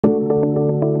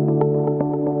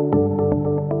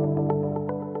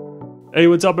Hey,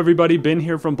 what's up everybody? Ben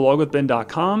here from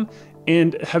blogwithben.com.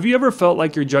 And have you ever felt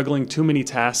like you're juggling too many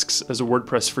tasks as a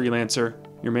WordPress freelancer?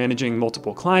 You're managing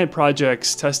multiple client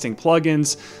projects, testing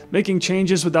plugins, making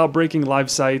changes without breaking live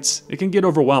sites. It can get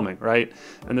overwhelming, right?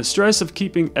 And the stress of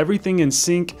keeping everything in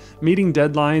sync, meeting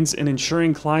deadlines, and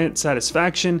ensuring client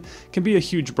satisfaction can be a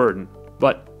huge burden.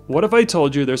 But what if I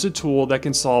told you there's a tool that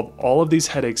can solve all of these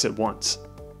headaches at once?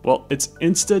 Well, it's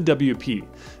InstaWP,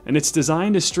 and it's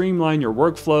designed to streamline your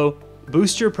workflow,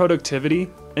 boost your productivity,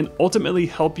 and ultimately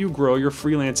help you grow your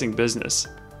freelancing business.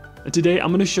 And today I'm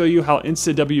going to show you how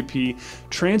InstaWP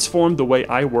transformed the way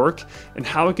I work and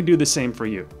how it can do the same for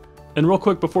you. And real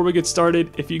quick before we get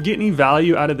started, if you get any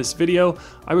value out of this video,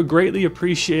 I would greatly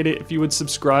appreciate it if you would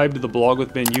subscribe to the Blog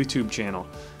with Ben YouTube channel.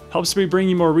 Helps me bring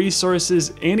you more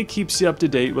resources, and it keeps you up to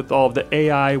date with all of the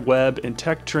AI, web, and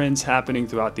tech trends happening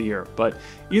throughout the year. But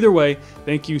either way,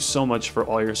 thank you so much for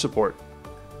all your support.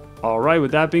 Alright, with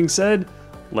that being said,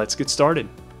 let's get started.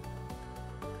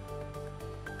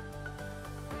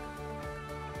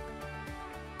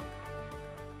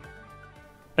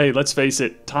 Hey, let's face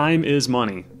it, time is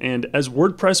money, and as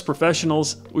WordPress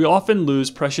professionals, we often lose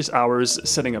precious hours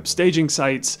setting up staging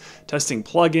sites, testing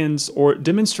plugins, or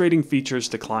demonstrating features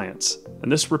to clients.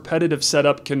 And this repetitive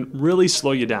setup can really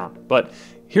slow you down. But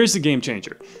here's the game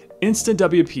changer,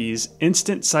 InstaWP's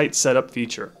Instant Site Setup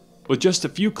feature. With just a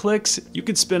few clicks, you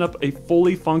can spin up a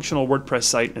fully functional WordPress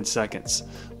site in seconds.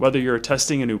 Whether you're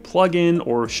testing a new plugin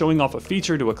or showing off a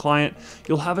feature to a client,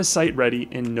 you'll have a site ready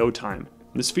in no time.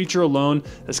 This feature alone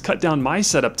has cut down my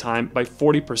setup time by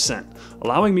 40%,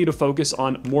 allowing me to focus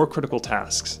on more critical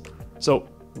tasks. So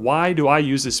why do I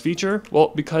use this feature?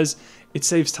 Well, because it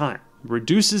saves time,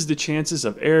 reduces the chances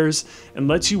of errors, and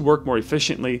lets you work more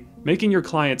efficiently, making your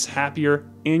clients happier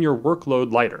and your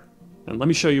workload lighter. And let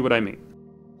me show you what I mean.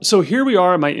 So here we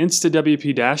are at my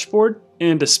InstaWP dashboard,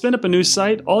 and to spin up a new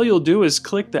site, all you'll do is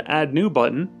click the Add New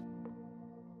button.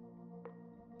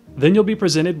 Then you'll be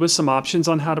presented with some options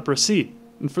on how to proceed.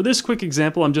 And for this quick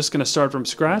example, I'm just going to start from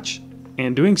scratch.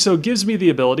 And doing so gives me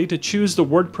the ability to choose the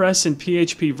WordPress and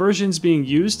PHP versions being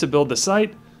used to build the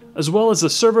site, as well as the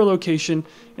server location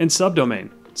and subdomain.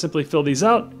 Simply fill these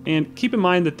out, and keep in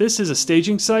mind that this is a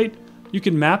staging site. You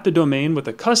can map the domain with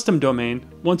a custom domain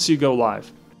once you go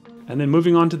live. And then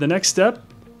moving on to the next step,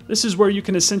 this is where you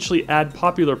can essentially add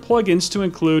popular plugins to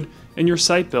include in your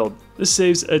site build. This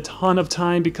saves a ton of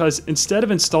time because instead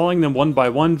of installing them one by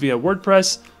one via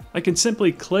WordPress, I can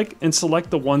simply click and select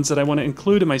the ones that I want to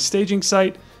include in my staging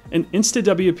site, and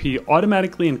InstaWP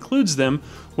automatically includes them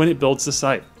when it builds the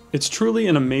site. It's truly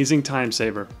an amazing time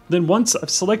saver. Then once I've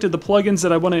selected the plugins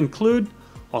that I want to include,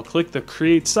 I'll click the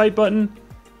Create Site button,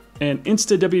 and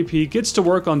InstaWP gets to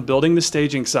work on building the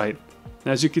staging site.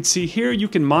 As you can see here, you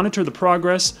can monitor the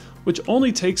progress, which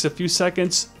only takes a few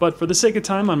seconds, but for the sake of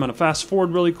time, I'm going to fast forward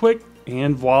really quick.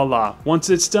 And voila! Once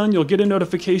it's done, you'll get a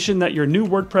notification that your new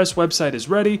WordPress website is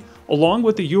ready, along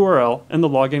with the URL and the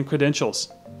login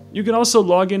credentials. You can also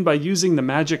log in by using the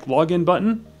magic login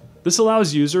button. This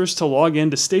allows users to log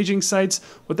into staging sites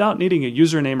without needing a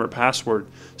username or password,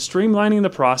 streamlining the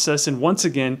process and once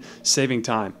again, saving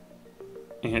time.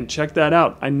 And check that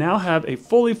out, I now have a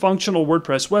fully functional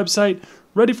WordPress website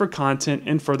ready for content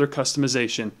and further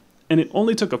customization. And it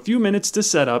only took a few minutes to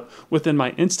set up within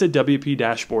my InstaWP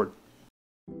dashboard.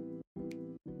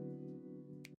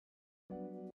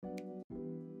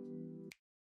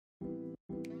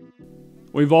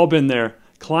 We've all been there.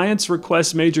 Clients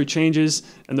request major changes,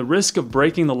 and the risk of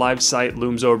breaking the live site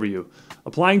looms over you.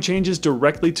 Applying changes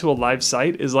directly to a live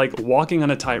site is like walking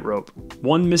on a tightrope.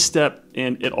 One misstep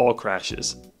and it all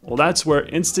crashes. Well, that's where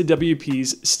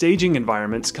InstaWP's staging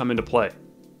environments come into play.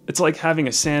 It's like having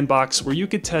a sandbox where you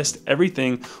could test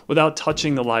everything without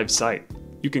touching the live site.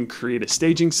 You can create a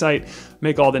staging site,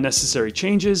 make all the necessary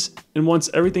changes, and once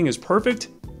everything is perfect,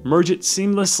 merge it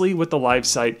seamlessly with the live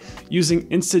site using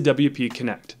InstaWP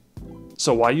Connect.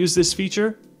 So why use this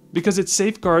feature? Because it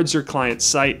safeguards your client's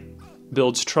site,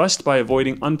 builds trust by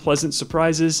avoiding unpleasant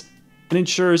surprises, and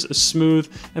ensures a smooth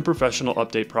and professional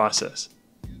update process.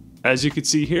 As you can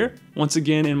see here, once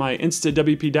again in my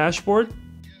InstaWP dashboard,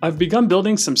 I've begun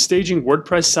building some staging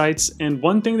WordPress sites, and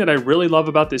one thing that I really love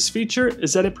about this feature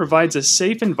is that it provides a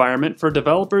safe environment for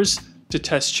developers to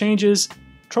test changes,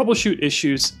 troubleshoot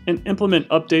issues, and implement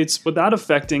updates without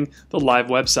affecting the live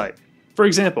website. For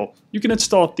example, you can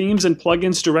install themes and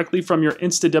plugins directly from your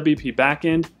InstaWP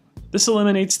backend. This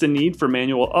eliminates the need for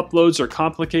manual uploads or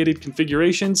complicated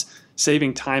configurations,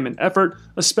 saving time and effort,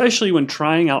 especially when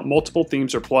trying out multiple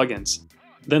themes or plugins.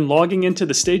 Then logging into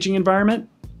the staging environment,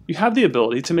 you have the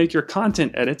ability to make your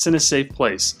content edits in a safe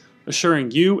place,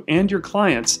 assuring you and your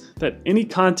clients that any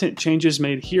content changes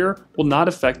made here will not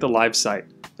affect the live site,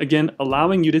 again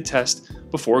allowing you to test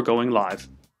before going live.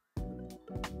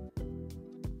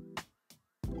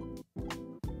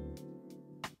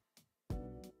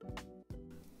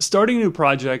 Starting a new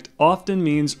project often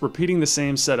means repeating the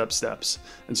same setup steps,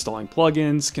 installing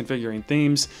plugins, configuring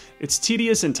themes. It's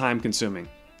tedious and time-consuming.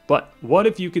 But what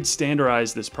if you could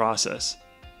standardize this process?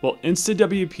 Well,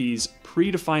 InstaWP's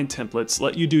predefined templates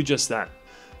let you do just that.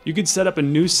 You could set up a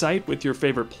new site with your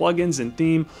favorite plugins and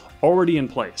theme already in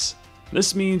place.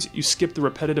 This means you skip the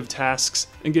repetitive tasks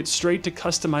and get straight to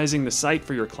customizing the site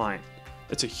for your client.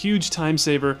 It's a huge time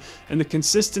saver, and the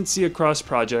consistency across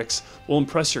projects will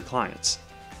impress your clients.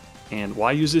 And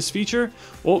why use this feature?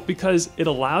 Well, because it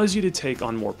allows you to take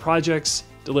on more projects,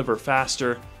 deliver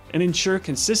faster, and ensure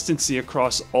consistency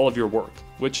across all of your work,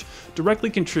 which directly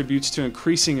contributes to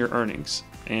increasing your earnings.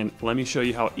 And let me show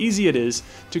you how easy it is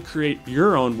to create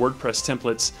your own WordPress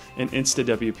templates in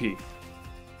InstaWP.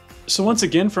 So once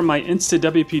again, from my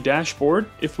InstaWP dashboard,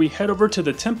 if we head over to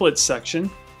the templates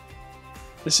section,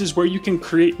 this is where you can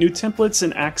create new templates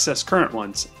and access current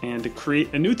ones. And to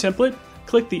create a new template,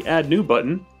 click the Add New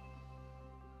button.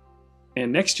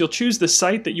 And next you'll choose the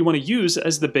site that you want to use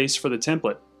as the base for the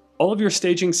template. All of your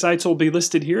staging sites will be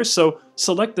listed here, so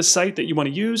select the site that you want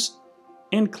to use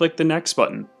and click the Next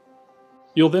button.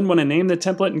 You'll then want to name the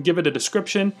template and give it a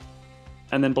description.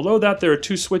 And then below that there are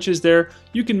two switches there.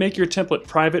 You can make your template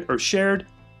private or shared,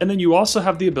 and then you also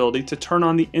have the ability to turn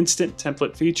on the Instant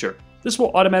Template feature. This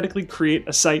will automatically create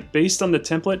a site based on the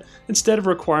template instead of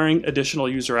requiring additional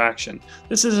user action.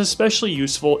 This is especially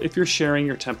useful if you're sharing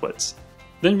your templates.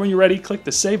 Then when you're ready, click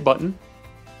the Save button.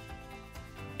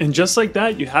 And just like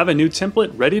that, you have a new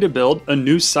template ready to build a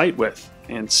new site with.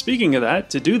 And speaking of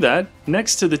that, to do that,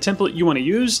 next to the template you want to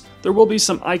use, there will be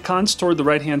some icons toward the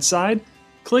right-hand side.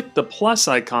 Click the plus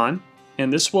icon,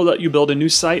 and this will let you build a new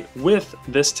site with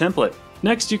this template.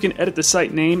 Next, you can edit the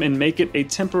site name and make it a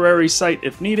temporary site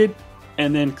if needed,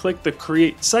 and then click the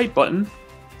Create Site button.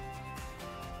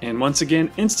 And once again,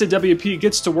 InstaWP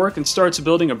gets to work and starts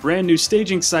building a brand new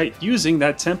staging site using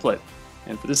that template.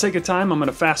 And for the sake of time, I'm going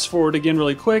to fast forward again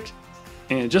really quick.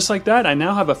 And just like that, I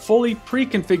now have a fully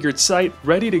pre-configured site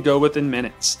ready to go within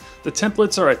minutes. The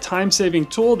templates are a time-saving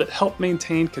tool that help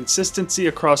maintain consistency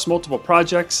across multiple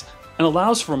projects and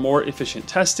allows for more efficient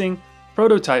testing,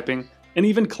 prototyping, and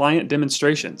even client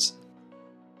demonstrations.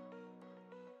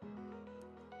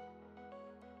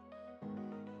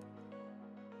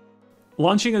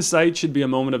 Launching a site should be a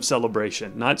moment of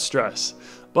celebration, not stress.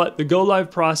 But the go-live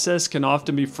process can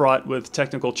often be fraught with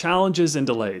technical challenges and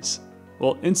delays.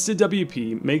 Well,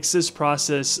 InstaWP makes this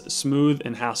process smooth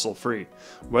and hassle-free.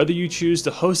 Whether you choose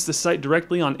to host the site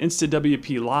directly on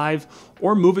InstaWP Live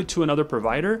or move it to another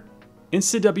provider,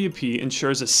 InstaWP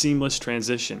ensures a seamless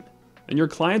transition. And your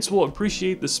clients will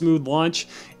appreciate the smooth launch,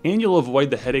 and you'll avoid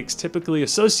the headaches typically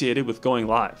associated with going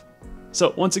live.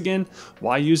 So once again,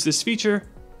 why use this feature?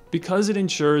 Because it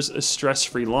ensures a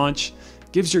stress-free launch,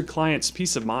 gives your clients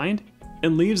peace of mind,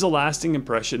 and leaves a lasting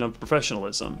impression of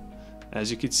professionalism.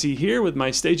 As you can see here with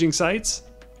my staging sites,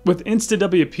 with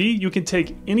InstaWP you can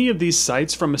take any of these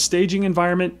sites from a staging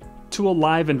environment to a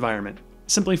live environment.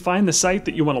 Simply find the site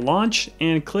that you want to launch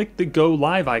and click the Go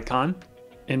Live icon.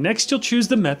 And next you'll choose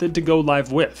the method to go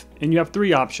live with, and you have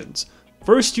three options.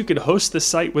 First, you could host the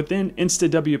site within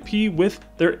InstaWP with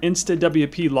their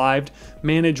InstaWP Live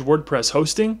Managed WordPress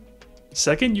hosting.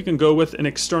 Second, you can go with an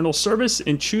external service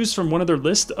and choose from one of their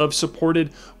list of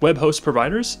supported web host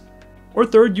providers. Or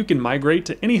third, you can migrate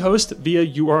to any host via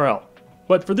URL.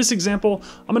 But for this example,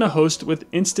 I'm going to host with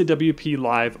InstaWP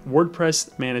Live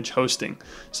WordPress Managed Hosting.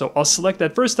 So I'll select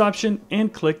that first option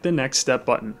and click the Next Step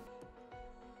button.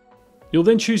 You'll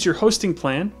then choose your hosting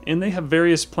plan, and they have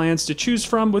various plans to choose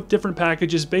from with different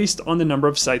packages based on the number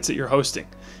of sites that you're hosting.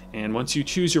 And once you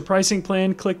choose your pricing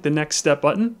plan, click the Next Step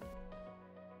button.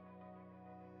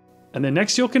 And then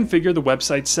next you'll configure the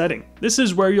website setting. This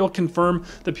is where you'll confirm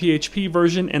the PHP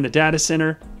version and the data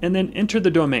center, and then enter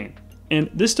the domain. And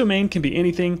this domain can be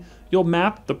anything. You'll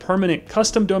map the permanent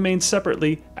custom domain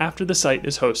separately after the site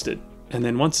is hosted. And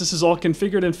then once this is all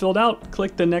configured and filled out,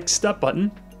 click the Next Step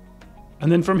button.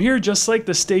 And then from here, just like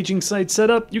the staging site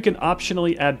setup, you can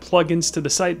optionally add plugins to the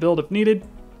site build if needed.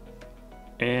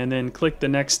 And then click the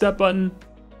Next Step button.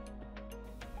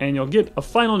 And you'll get a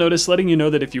final notice letting you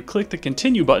know that if you click the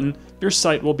Continue button, your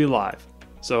site will be live.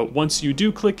 So once you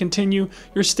do click Continue,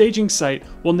 your staging site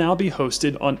will now be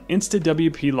hosted on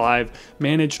InstaWP Live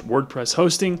Managed WordPress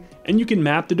Hosting, and you can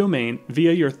map the domain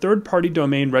via your third-party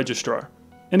domain registrar.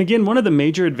 And again, one of the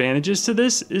major advantages to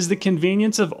this is the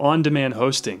convenience of on-demand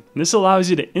hosting. And this allows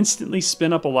you to instantly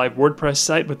spin up a live WordPress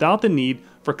site without the need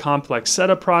for complex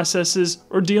setup processes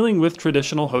or dealing with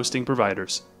traditional hosting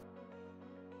providers.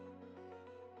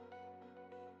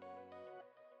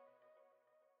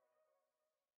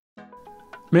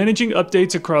 Managing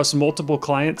updates across multiple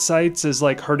client sites is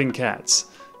like herding cats.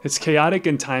 It's chaotic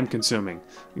and time-consuming,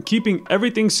 and keeping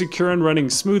everything secure and running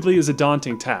smoothly is a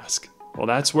daunting task. Well,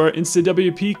 that's where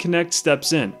InstaWP Connect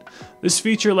steps in. This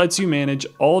feature lets you manage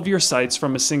all of your sites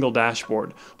from a single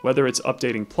dashboard. Whether it's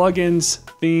updating plugins,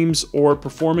 themes, or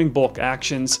performing bulk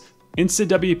actions,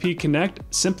 InstaWP Connect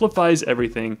simplifies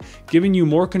everything, giving you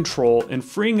more control and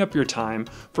freeing up your time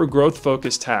for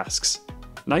growth-focused tasks.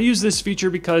 And I use this feature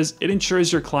because it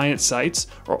ensures your client sites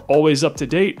are always up to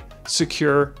date,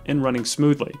 secure, and running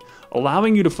smoothly,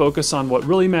 allowing you to focus on what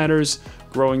really matters,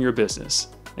 growing your business.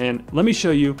 And let me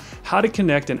show you how to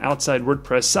connect an outside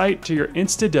WordPress site to your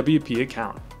InstaWP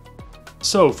account.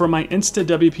 So for my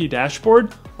InstaWP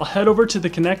dashboard, I'll head over to the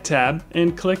Connect tab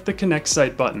and click the Connect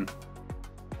Site button.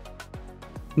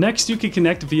 Next, you can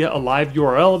connect via a live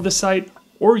URL of the site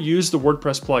or use the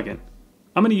WordPress plugin.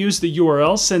 I'm going to use the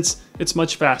URL since it's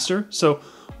much faster, so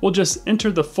we'll just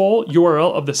enter the full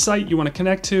URL of the site you want to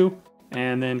connect to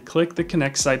and then click the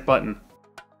Connect Site button.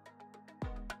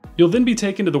 You'll then be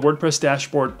taken to the WordPress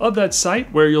dashboard of that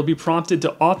site where you'll be prompted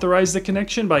to authorize the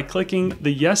connection by clicking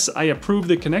the Yes, I approve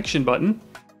the connection button.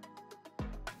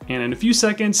 And in a few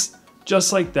seconds,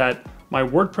 just like that, my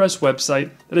WordPress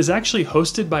website that is actually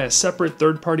hosted by a separate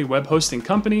third-party web hosting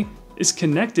company is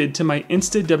connected to my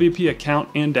InstaWP account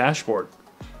and dashboard.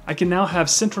 I can now have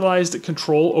centralized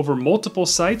control over multiple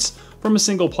sites from a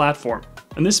single platform.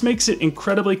 And this makes it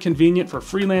incredibly convenient for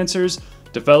freelancers,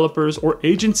 developers, or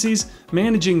agencies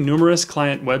managing numerous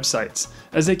client websites,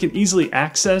 as they can easily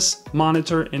access,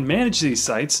 monitor, and manage these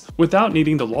sites without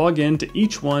needing to log in to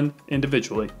each one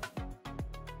individually.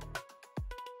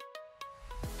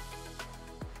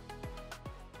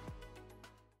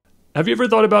 Have you ever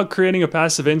thought about creating a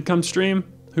passive income stream?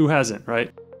 Who hasn't,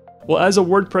 right? Well, as a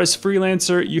WordPress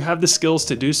freelancer, you have the skills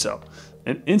to do so.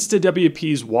 And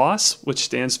InstaWP's WaaS, which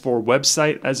stands for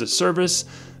Website as a Service,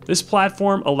 this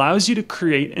platform allows you to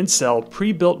create and sell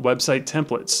pre-built website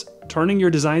templates, turning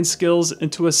your design skills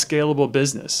into a scalable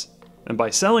business. And by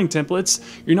selling templates,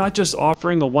 you're not just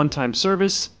offering a one-time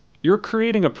service, you're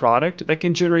creating a product that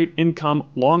can generate income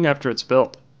long after it's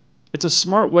built. It's a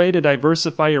smart way to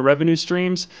diversify your revenue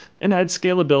streams and add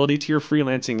scalability to your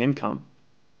freelancing income.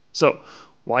 So,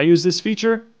 why use this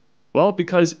feature? Well,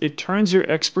 because it turns your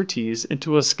expertise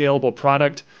into a scalable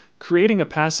product, creating a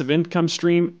passive income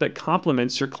stream that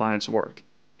complements your client's work.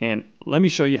 And let me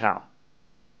show you how.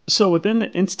 So within the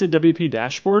InstaWP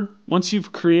dashboard, once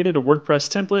you've created a WordPress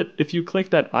template, if you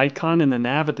click that icon in the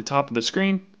nav at the top of the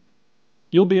screen,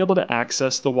 you'll be able to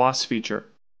access the WaaS feature.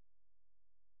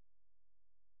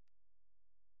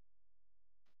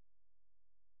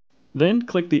 Then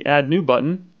click the Add New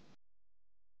button.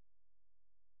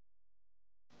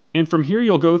 And from here,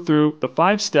 you'll go through the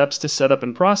 5 steps to set up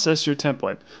and process your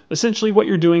template. Essentially, what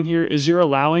you're doing here is you're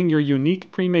allowing your unique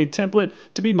pre-made template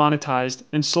to be monetized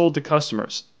and sold to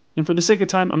customers. And for the sake of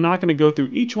time, I'm not going to go through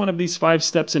each one of these 5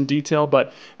 steps in detail,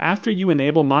 but after you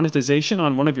enable monetization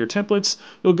on one of your templates,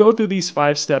 you'll go through these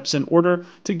 5 steps in order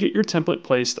to get your template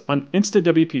placed on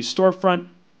InstaWP's storefront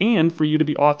and for you to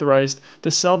be authorized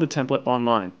to sell the template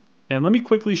online. And let me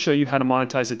quickly show you how to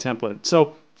monetize a template.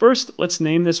 So first, let's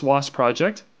name this WaaS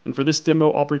project. And for this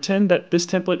demo, I'll pretend that this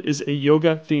template is a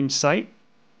yoga themed site.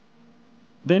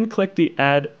 Then click the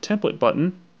Add Template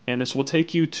button, and this will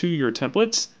take you to your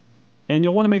templates. And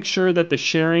you'll want to make sure that the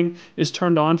sharing is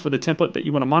turned on for the template that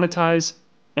you want to monetize,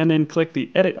 and then click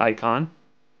the Edit icon.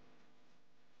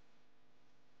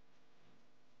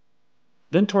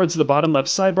 Then towards the bottom left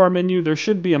sidebar menu, there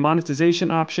should be a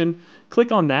monetization option.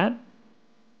 Click on that,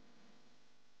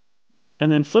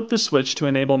 and then flip the switch to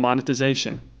enable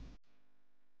monetization.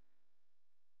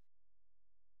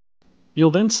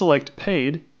 You'll then select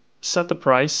Paid, set the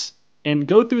price, and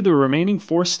go through the remaining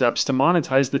 4 steps to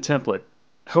monetize the template.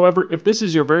 However, if this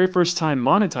is your very first time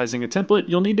monetizing a template,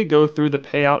 you'll need to go through the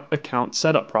Payout Account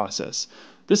Setup process.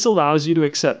 This allows you to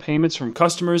accept payments from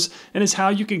customers and is how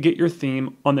you can get your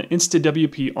theme on the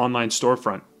InstaWP online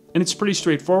storefront. And it's pretty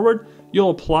straightforward.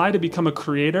 You'll apply to become a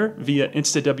creator via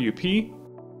InstaWP.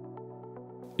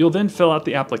 You'll then fill out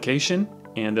the application,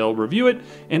 and they'll review it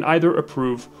and either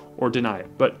approve or deny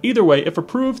it. But either way, if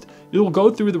approved, you'll go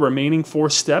through the remaining 4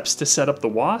 steps to set up the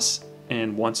WaaS,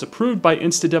 and once approved by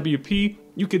InstaWP,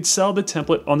 you could sell the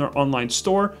template on their online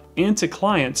store and to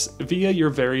clients via your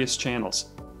various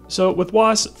channels. So with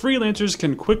WaaS, freelancers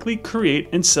can quickly create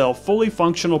and sell fully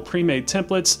functional pre-made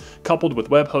templates coupled with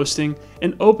web hosting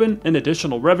and open an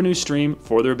additional revenue stream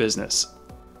for their business.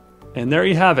 And there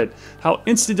you have it, how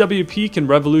InstaWP can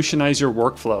revolutionize your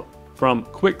workflow, from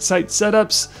quick site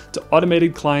setups to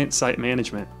automated client site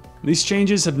management. These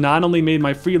changes have not only made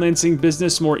my freelancing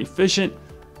business more efficient,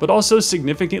 but also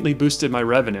significantly boosted my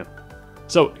revenue.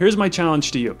 So here's my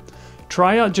challenge to you.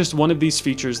 Try out just one of these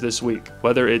features this week,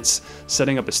 whether it's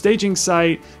setting up a staging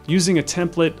site, using a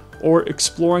template, or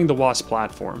exploring the WaaS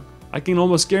platform. I can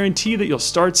almost guarantee that you'll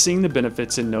start seeing the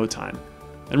benefits in no time.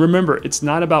 And remember, it's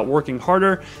not about working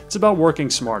harder, it's about working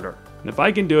smarter. And if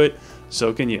I can do it,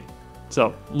 so can you.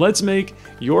 So let's make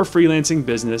your freelancing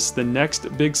business the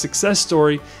next big success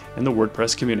story in the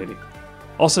WordPress community.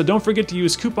 Also, don't forget to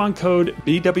use coupon code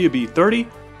BWB30,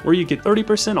 where you get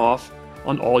 30% off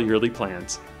on all yearly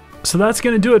plans. So that's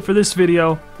going to do it for this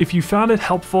video. If you found it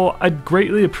helpful, I'd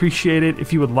greatly appreciate it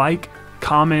if you would like,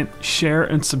 comment, share,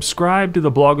 and subscribe to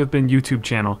the Blog with Ben YouTube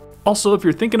channel. Also, if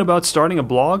you're thinking about starting a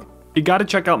blog, you got to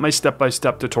check out my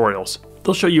step-by-step tutorials.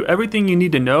 They'll show you everything you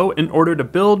need to know in order to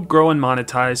build, grow, and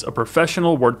monetize a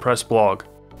professional WordPress blog.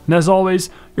 And as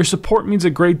always, your support means a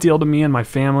great deal to me and my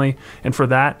family, and for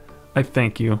that, I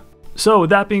thank you. So with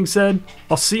that being said,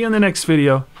 I'll see you in the next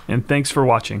video, and thanks for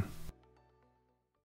watching.